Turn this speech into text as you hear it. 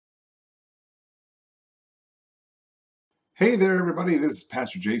Hey there, everybody. This is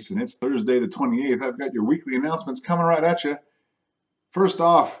Pastor Jason. It's Thursday the 28th. I've got your weekly announcements coming right at you. First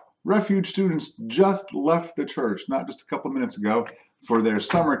off, refuge students just left the church, not just a couple minutes ago, for their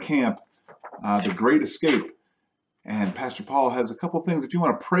summer camp, The Great Escape. And Pastor Paul has a couple things. If you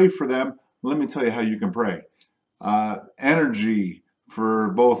want to pray for them, let me tell you how you can pray. Energy for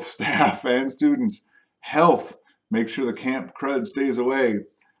both staff and students. Health, make sure the camp crud stays away.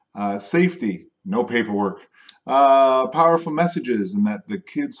 Safety, no paperwork. Powerful messages, and that the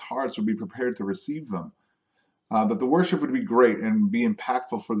kids' hearts would be prepared to receive them. That the worship would be great and be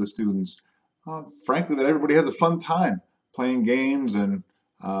impactful for the students. Frankly, that everybody has a fun time playing games and,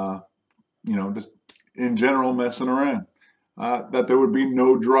 just in general messing around. That there would be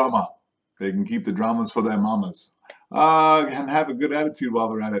no drama. They can keep the dramas for their mamas. And have a good attitude while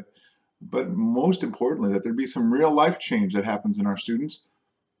they're at it. But most importantly, that there'd be some real life change that happens in our students,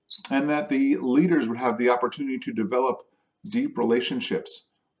 and that the leaders would have the opportunity to develop deep relationships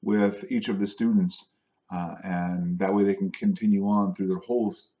with each of the students, and that way they can continue on through their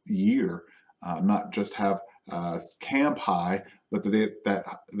whole year, not just have camp high, but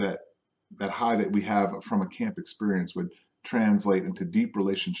that high that we have from a camp experience would translate into deep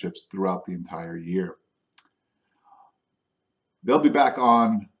relationships throughout the entire year. They'll be back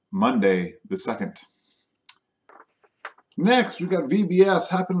on Monday the 2nd. Next, we've got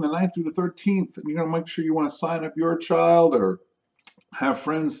VBS happening the 9th through the 13th. You're going to make sure you want to sign up your child or have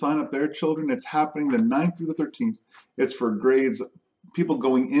friends sign up their children. It's happening the 9th through the 13th. It's for grades, people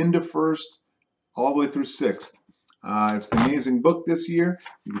going into 1st all the way through 6th. It's the amazing book this year.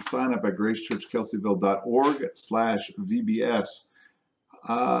 You can sign up at gracechurchkelseyville.org/VBS.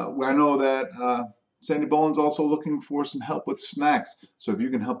 I know that Sandy Boland's also looking for some help with snacks. So if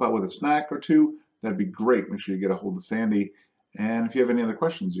you can help out with a snack or two, that'd be great. Make sure you get a hold of Sandy. And if you have any other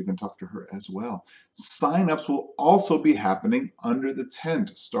questions, you can talk to her as well. Sign-ups will also be happening under the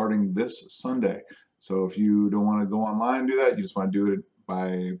tent starting this Sunday. So if you don't want to go online and do that, you just want to do it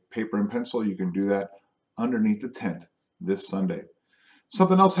by paper and pencil, you can do that underneath the tent this Sunday.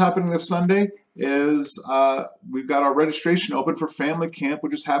 Something else happening this Sunday is we've got our registration open for family camp,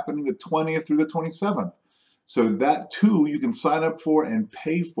 which is happening the 20th through the 27th. So that too you can sign up for and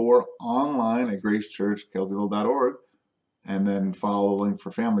pay for online at gracechurchkelseyville.org, and then follow the link for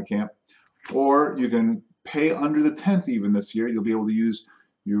family camp. Or you can pay under the tent even this year. You'll be able to use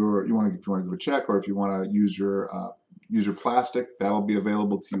if you want to give a check, or if you want to use your plastic, that'll be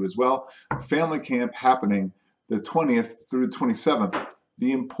available to you as well. Family camp happening the 20th through the 27th.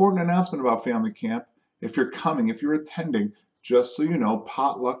 The important announcement about family camp, if you're coming, if you're attending, just so you know,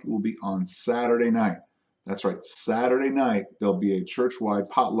 potluck will be on Saturday night. That's right, Saturday night there'll be a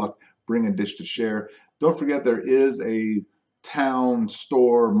church-wide potluck, bring a dish to share. Don't forget there is a town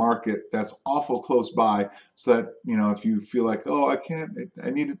store market that's awful close by, so that, if you feel like, oh, I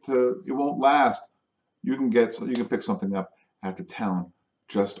need it won't last, you can pick something up at the town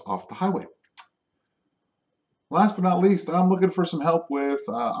just off the highway. Last but not least, I'm looking for some help with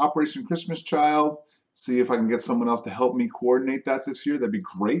Operation Christmas Child. See if I can get someone else to help me coordinate that this year. That'd be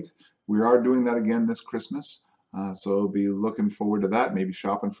great. We are doing that again this Christmas, so I'll be looking forward to that, maybe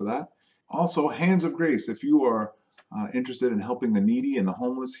shopping for that. Also, Hands of Grace. If you are interested in helping the needy and the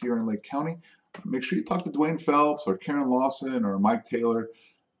homeless here in Lake County, make sure you talk to Dwayne Phelps or Karen Lawson or Mike Taylor.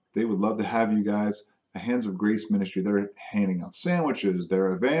 They would love to have you guys. The Hands of Grace ministry, they're handing out sandwiches,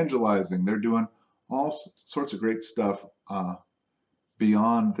 they're evangelizing, they're doing all sorts of great stuff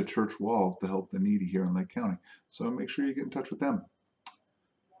beyond the church walls to help the needy here in Lake County. So make sure you get in touch with them.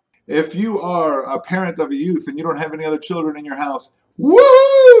 If you are a parent of a youth and you don't have any other children in your house,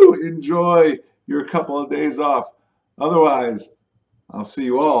 woo! Enjoy your couple of days off. Otherwise, I'll see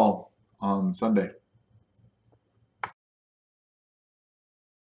you all on Sunday.